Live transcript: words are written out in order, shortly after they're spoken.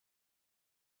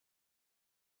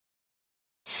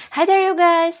Hi there you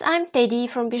guys, I'm Teddy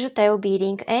from BijuTeo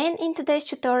Beading, and in today's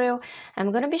tutorial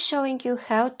I'm gonna be showing you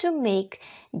how to make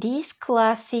this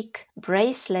classic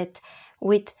bracelet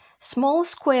with small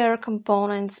square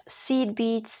components, seed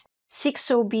beads,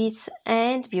 6/0 beads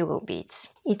and bugle beads.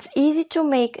 It's easy to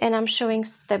make and I'm showing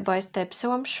step by step,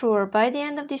 so I'm sure by the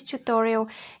end of this tutorial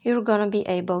you're gonna be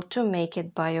able to make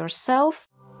it by yourself.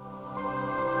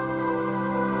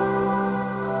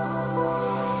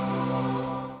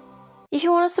 If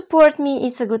you want to support me,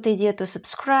 it's a good idea to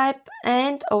subscribe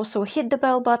and also hit the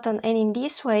bell button, and in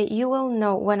this way you will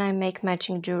know when I make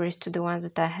matching jewelries to the ones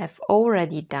that I have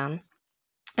already done.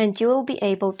 And you will be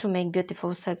able to make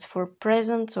beautiful sets for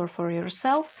presents or for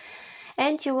yourself,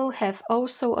 and you will have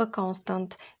also a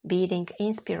constant beading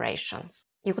inspiration.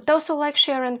 You could also like,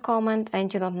 share and comment,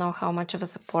 and you don't know how much of a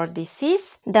support this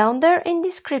is. Down there in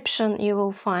description you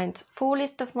will find full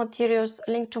list of materials,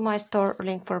 link to my store,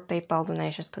 link for PayPal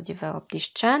donations to develop this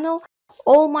channel,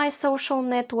 all my social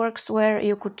networks where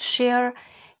you could share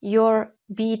your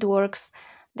beadworks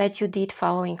that you did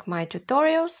following my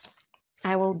tutorials.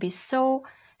 I will be so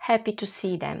happy to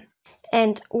see them.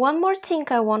 And one more thing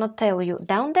I want to tell you,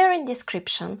 down there in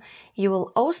description you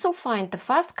will also find the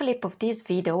fast clip of this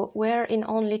video where in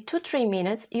only 2-3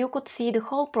 minutes you could see the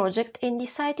whole project and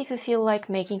decide if you feel like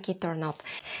making it or not.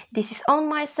 This is on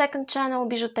my second channel,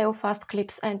 BijuTeo Fast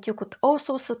Clips, and you could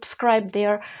also subscribe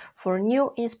there for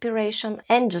new inspiration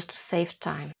and just to save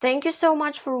time. Thank you so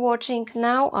much for watching.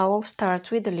 Now I will start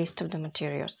with the list of the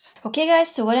materials. Okay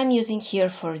guys, so what I'm using here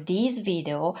for this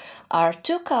video are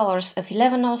two colors of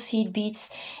 11/0 seed beads,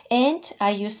 and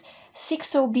I use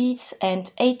 6/0 beads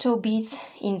and 8/0 beads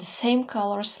in the same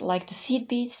colors like the seed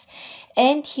beads.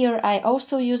 And here I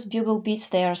also use bugle beads.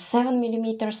 They are 7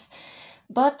 millimeters,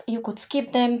 but you could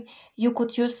skip them. You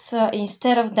could use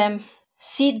instead of them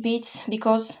seed beads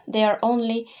because they are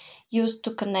only used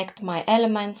to connect my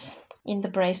elements in the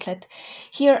bracelet.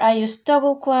 Here I use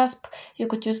toggle clasp. You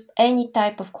could use any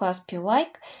type of clasp you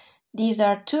like. These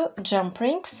are two jump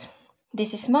rings.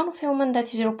 This is monofilament,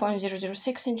 that is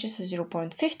 0.006 inches or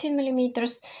 0.15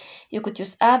 millimeters. You could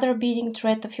use other beading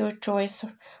thread of your choice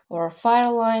or fire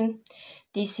line.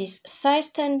 This is size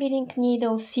 10 beading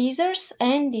needle, scissors,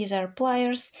 and these are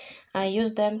pliers. I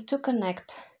use them to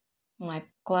connect my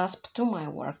clasp to my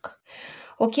work.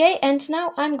 Okay, and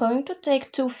now I'm going to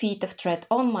take 2 feet of thread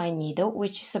on my needle,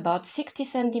 which is about 60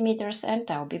 centimeters, and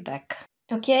I'll be back.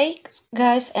 Okay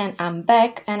guys, and I'm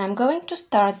back, and I'm going to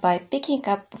start by picking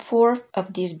up 4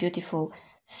 of these beautiful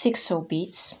 6/0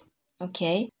 beads.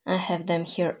 Okay, I have them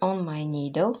here on my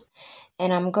needle,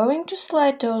 and I'm going to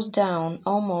slide those down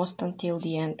almost until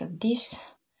the end of this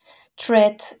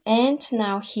thread. And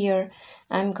now here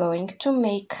I'm going to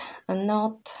make a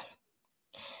knot,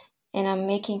 and I'm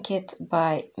making it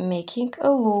by making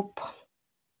a loop,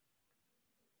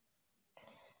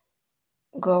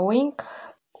 going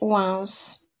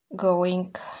once,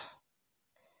 going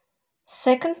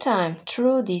second time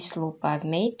through this loop I've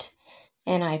made,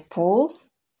 and I pull,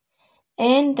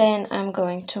 and then I'm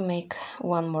going to make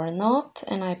one more knot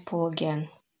and I pull again.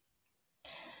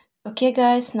 Okay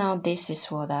guys, now this is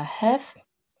what I have,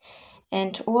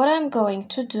 and what I'm going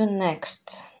to do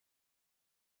next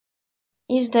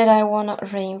is that I want to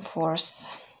reinforce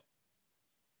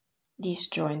this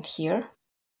joint here.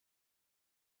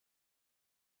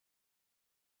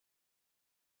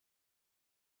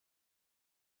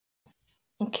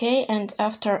 Okay, and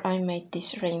after I made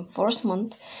this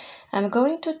reinforcement, I'm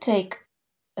going to take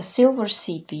a silver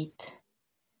seed bead,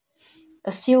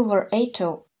 a silver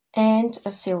 8/0 and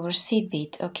a silver seed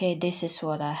bead. Okay, this is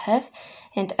what I have,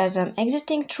 and as I'm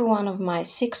exiting through one of my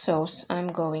 6/0s,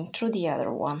 I'm going through the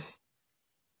other one.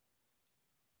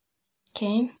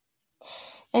 Okay,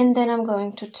 and then I'm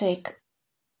going to take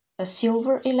a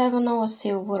silver 11/0, a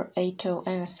silver 8/0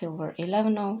 and a silver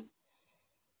 11/0,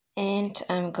 and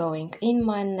I'm going in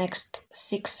my next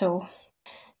 6/0.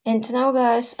 And now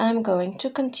guys, I'm going to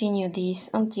continue this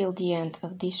until the end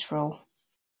of this row.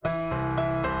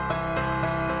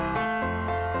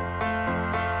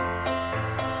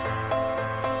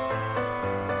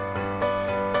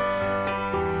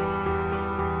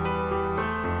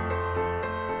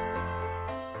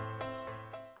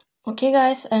 Okay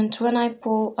guys, and when I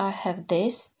pull I have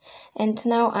this, and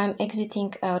now I'm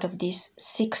exiting out of this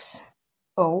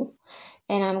 6/0,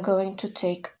 and I'm going to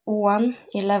take one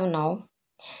 11/0,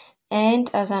 and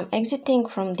as I'm exiting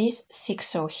from this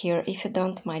 6/0 here, if you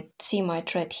don't see my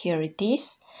thread, here it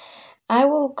is, I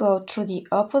will go through the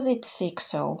opposite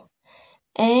 6/0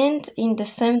 and in the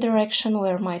same direction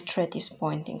where my thread is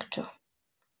pointing to.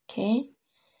 Okay,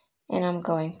 and I'm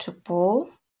going to pull,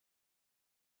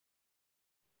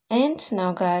 And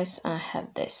now guys, I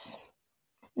have this.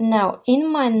 Now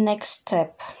in my next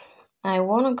step, I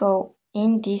want to go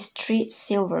in these 3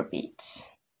 silver beads.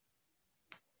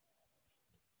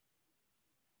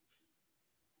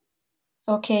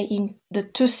 Okay, in the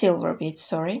 2 silver beads,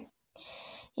 sorry.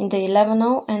 In the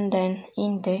 11-0 and then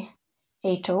in the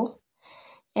 8-0.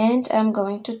 And I'm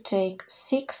going to take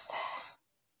 6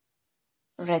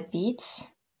 red beads.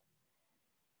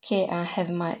 Okay, I have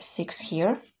my 6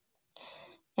 here.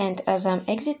 And as I'm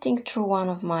exiting through one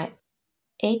of my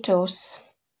 8-0s,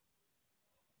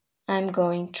 I'm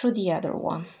going through the other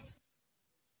one.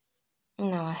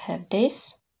 Now I have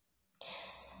this.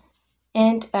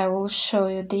 And I will show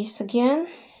you this again.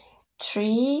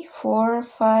 3, 4,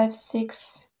 5,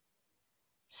 6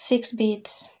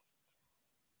 beads.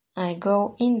 I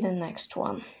go in the next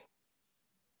one.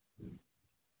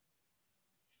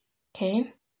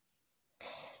 Okay.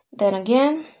 Then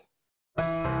again.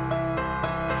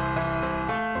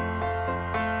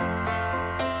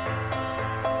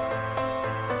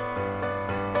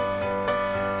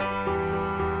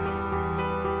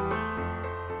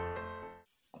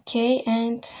 Okay,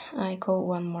 and I go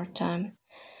one more time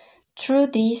through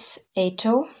this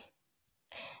 8-0.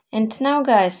 And now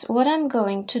guys, what I'm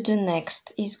going to do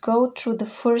next is go through the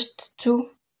first 2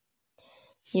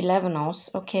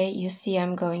 11-0s. Okay, you see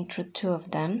I'm going through 2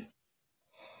 of them.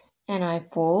 And I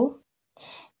pull.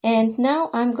 And now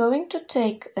I'm going to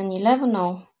take an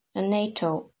 11-0, an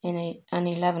 8-0, and an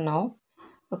 11-0.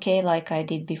 Okay, like I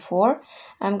did before.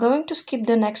 I'm going to skip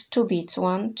the next 2 beats.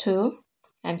 1, 2.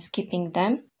 I'm skipping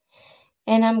them.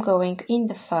 And I'm going in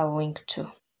the following 2.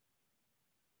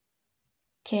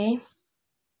 Okay.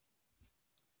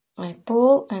 I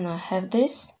pull and I have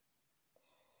this.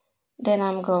 Then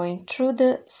I'm going through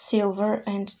the silver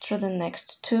and through the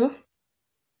next 2.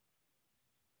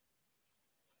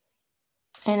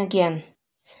 And again,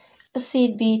 a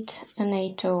seed bead, an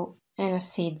 8-0, and a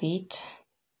seed bead.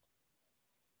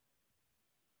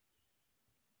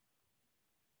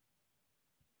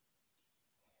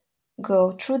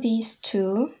 Go through these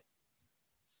 2.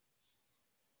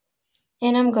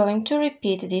 And I'm going to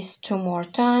repeat this 2 more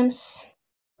times.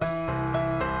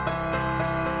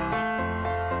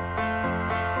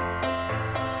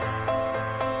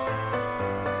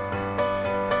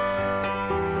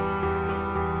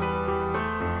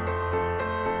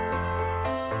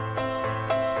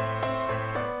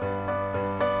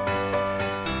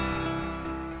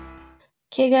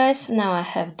 Okay guys, now I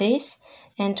have this,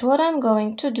 and what I'm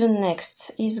going to do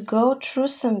next is go through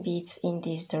some beads in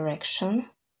this direction.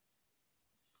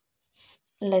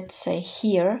 Let's say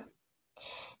here.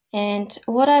 And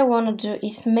what I want to do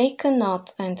is make a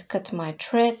knot and cut my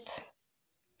thread.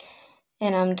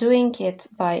 And I'm doing it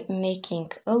by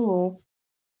making a loop,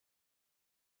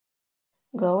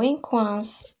 going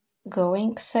once,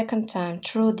 going second time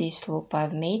through this loop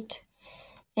I've made,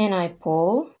 and I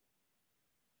pull.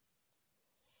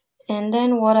 And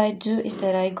then what I do is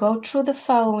that I go through the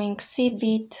following seed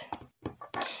bead,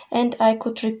 and I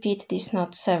could repeat this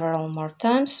knot several more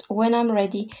times. When I'm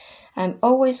ready, I'm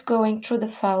always going through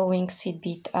the following seed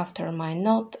bead after my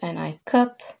knot, and I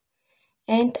cut,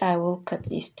 and I will cut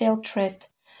this tail thread.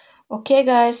 Okay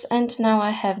guys, and now I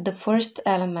have the first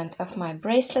element of my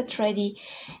bracelet ready,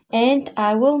 and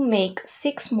I will make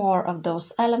 6 more of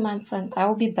those elements, and I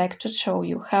will be back to show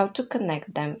you how to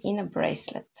connect them in a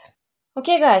bracelet.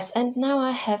 Okay guys, and now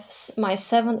I have my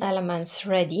 7 elements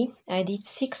ready. I did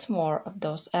 6 more of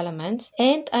those elements,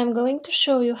 and I'm going to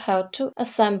show you how to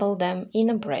assemble them in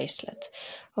a bracelet.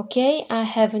 Okay, I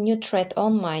have a new thread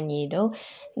on my needle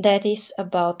that is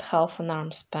about half an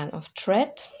arm span of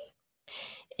thread.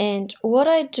 And what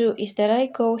I do is that I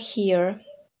go here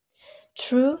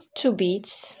through 2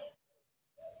 beads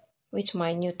with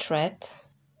my new thread,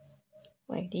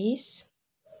 like this.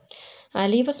 I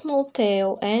leave a small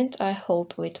tail and I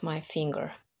hold with my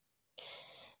finger,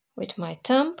 with my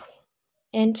thumb.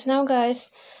 And now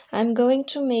guys, I'm going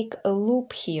to make a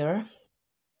loop here,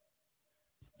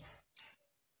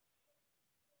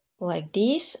 like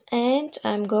this, and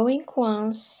I'm going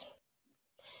once,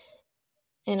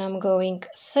 and I'm going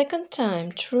second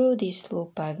time through this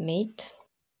loop I've made,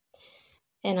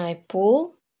 and I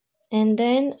pull, and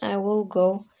then I will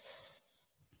go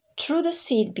through the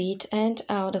seed bead and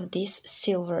out of this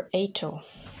silver 8-0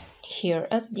 here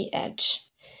at the edge.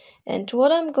 And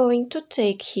what I'm going to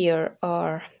take here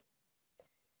are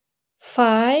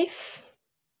 5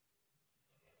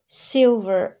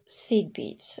 silver seed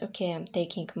beads. Okay, I'm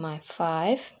taking my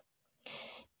 5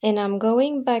 and I'm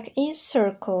going back in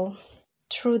circle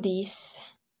through this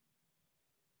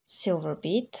silver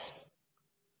bead.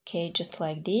 Okay, just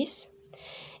like this.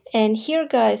 And here,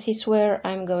 guys, is where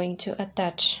I'm going to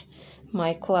attach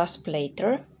my clasp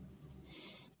later.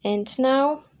 And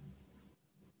now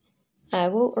I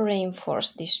will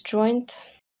reinforce this joint.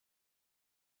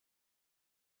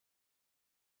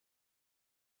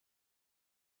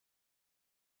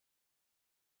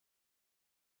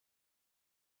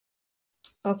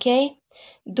 Okay,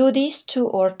 do this 2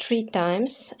 or 3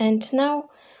 times. And now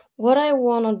what I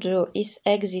want to do is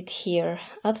exit here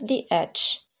at the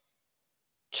edge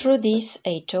through this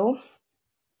 8-0.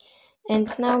 And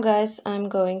now, guys, I'm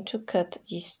going to cut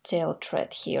this tail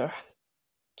thread here.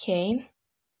 Okay.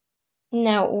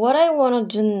 Now what I want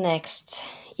to do next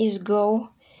is go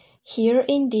here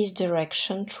in this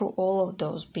direction through all of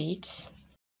those beads.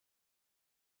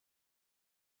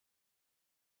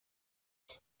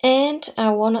 And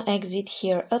I want to exit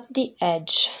here at the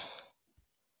edge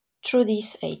through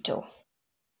this 8-0.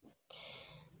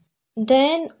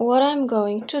 Then what I'm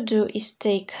going to do is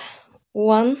take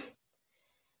one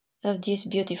of these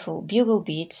beautiful bugle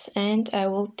beads and I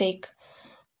will take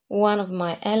one of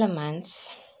my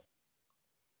elements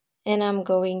and I'm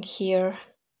going here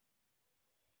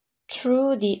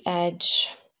through the edge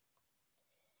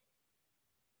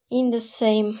in the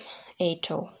same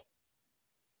 8-0.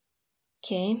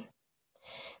 Okay,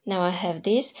 now I have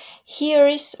this. Here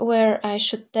is where I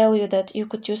should tell you that you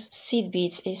could use seed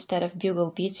beads instead of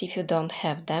bugle beads if you don't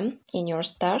have them in your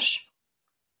stash.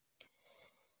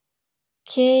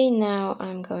 Okay, now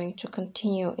I'm going to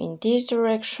continue in this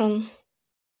direction.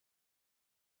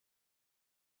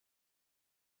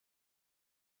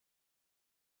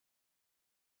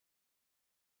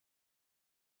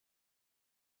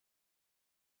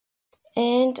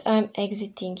 And I'm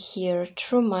exiting here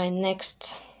through my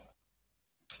next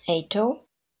 8-0.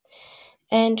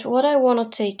 And what I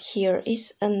want to take here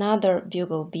is another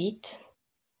bugle bead.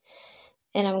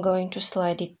 And I'm going to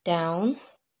slide it down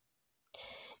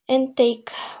and take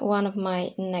one of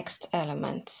my next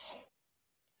elements.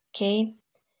 Okay,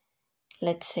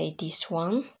 let's say this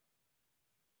one.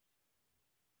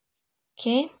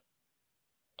 Okay,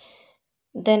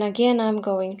 then again I'm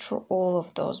going through all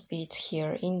of those beads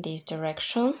here in this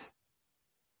direction.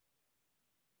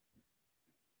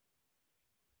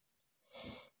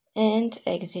 And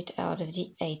exit out of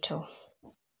the 8-0.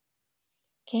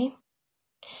 Okay,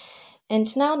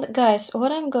 and now, guys,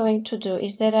 what I'm going to do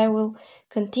is that I will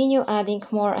continue adding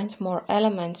more and more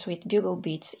elements with bugle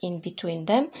beads in between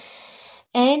them,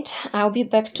 and I'll be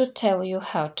back to tell you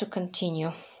how to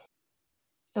continue.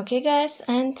 Okay, guys,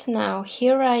 and now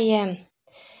here I am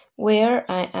where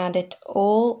I added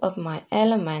all of my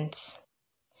elements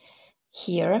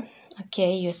here.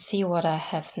 Okay, you see what I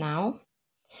have now.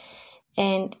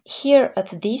 And here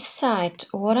at this side,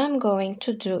 what I'm going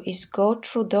to do is go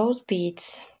through those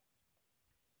beads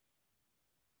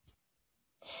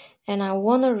and I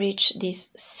want to reach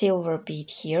this silver bead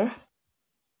here.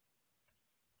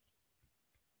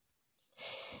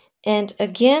 And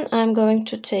again, I'm going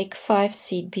to take 5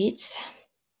 seed beads.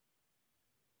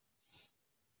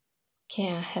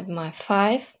 Okay, I have my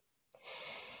 5.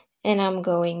 And I'm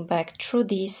going back through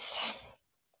this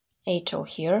 8-0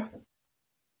 here,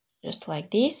 just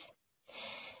like this.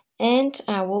 And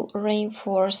I will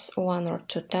reinforce 1 or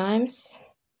 2 times,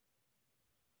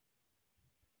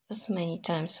 as many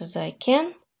times as I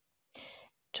can,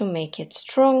 to make it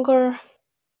stronger.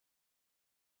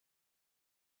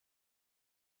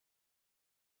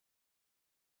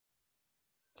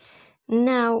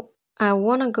 Now I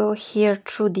want to go here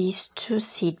through these 2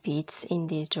 seed beads in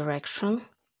this direction.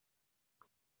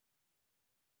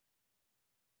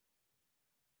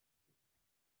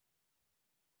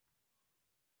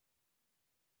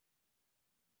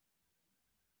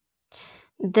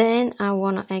 Then I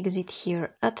want to exit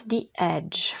here at the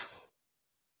edge.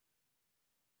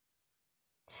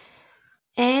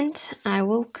 And I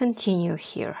will continue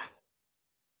here.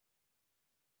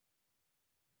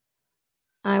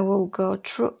 I will go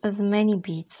through as many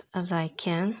beads as I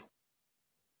can.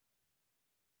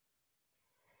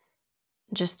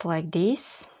 Just like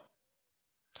this.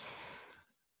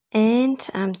 And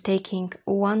I'm taking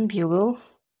 1 bugle.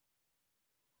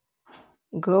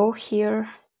 Go here.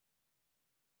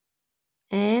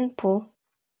 And pull.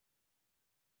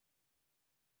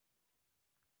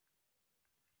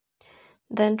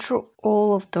 Then through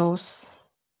all of those.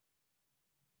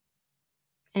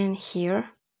 And here.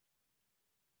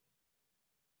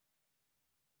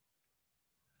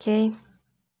 Okay.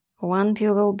 1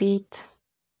 bugle bead.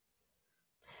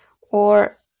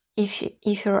 Or if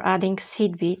you're adding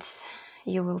seed beads,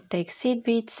 you will take seed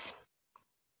beads.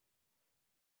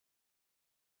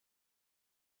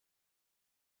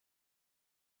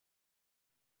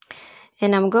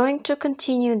 And I'm going to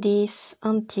continue this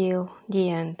until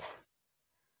the end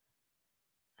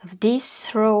of this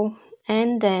row,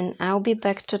 and then I'll be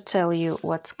back to tell you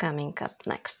what's coming up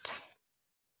next.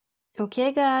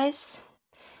 Okay guys,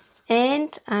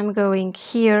 and I'm going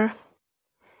here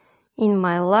in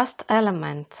my last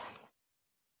element,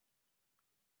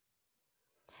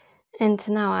 and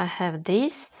now I have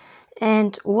this,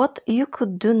 and what you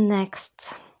could do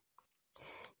next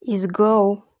is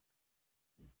go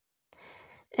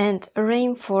and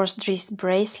reinforce this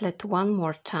bracelet one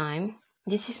more time.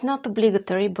 This is not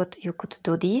obligatory, but you could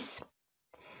do this.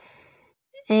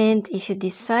 And if you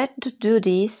decide to do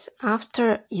this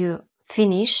after you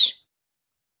finish,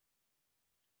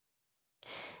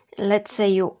 let's say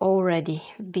you already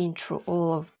been through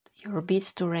all of your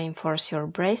beads to reinforce your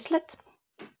bracelet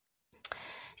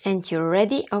and you're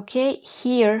ready, okay,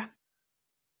 here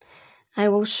I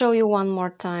will show you one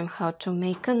more time how to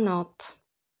make a knot.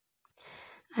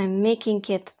 I'm making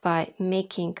it by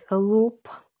making a loop,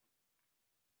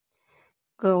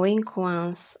 going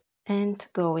once and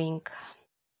going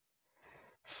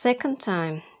second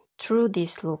time through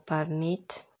this loop I've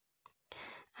made.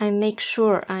 I make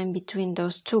sure I'm between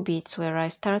those two beads where I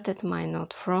started my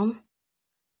knot from.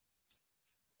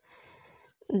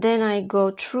 Then I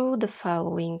go through the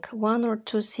following 1 or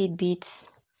 2 seed beads,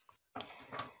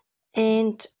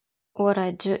 and what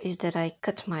I do is that I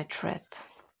cut my thread.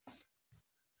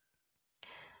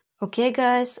 Okay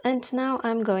guys, and now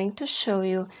I'm going to show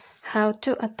you how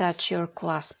to attach your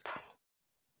clasp.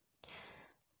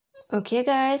 Okay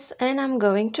guys, and I'm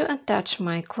going to attach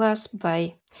my clasp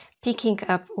by picking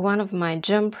up one of my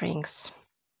jump rings.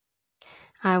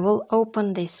 I will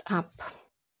open this up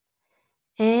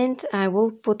and I will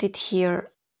put it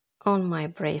here on my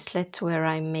bracelet where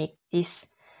I make this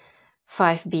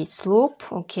 5 beads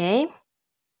loop, okay?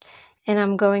 And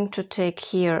I'm going to take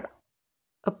here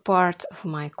a part of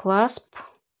my clasp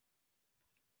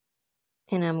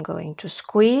and I'm going to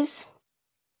squeeze,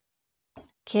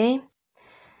 okay?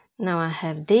 Now I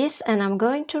have this and I'm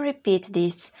going to repeat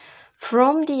this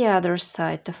from the other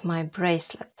side of my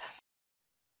bracelet.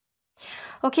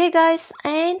 Okay guys,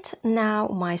 and now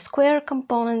my square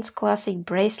components classic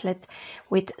bracelet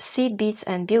with seed beads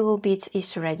and bugle beads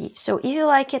is ready. So if you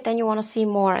like it and you want to see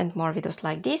more and more videos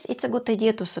like this, it's a good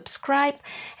idea to subscribe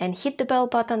and hit the bell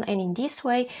button, and in this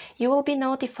way you will be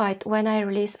notified when I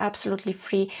release absolutely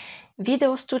free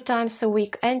videos 2 times a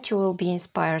week, and you will be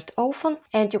inspired often.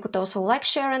 And you could also like,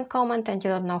 share and comment, and you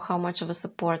don't know how much of a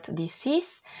support this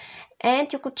is.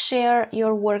 And you could share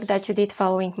your work that you did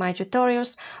following my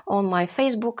tutorials on my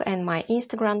Facebook and my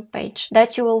Instagram page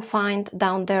that you will find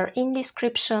down there in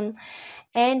description.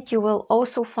 And you will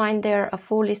also find there a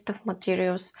full list of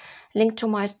materials, link to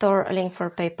my store, a link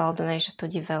for PayPal donations to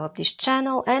develop this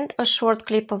channel, and a short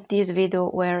clip of this video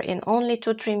where in only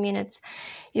 2-3 minutes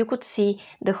you could see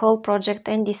the whole project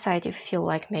and decide if you feel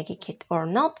like making it or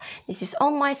not. This is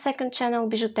on my second channel,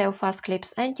 BijuTeo Fast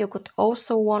Clips, and you could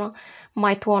also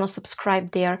might wanna subscribe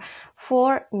there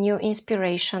for new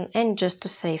inspiration and just to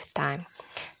save time.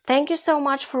 Thank you so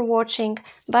much for watching.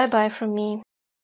 Bye bye from me.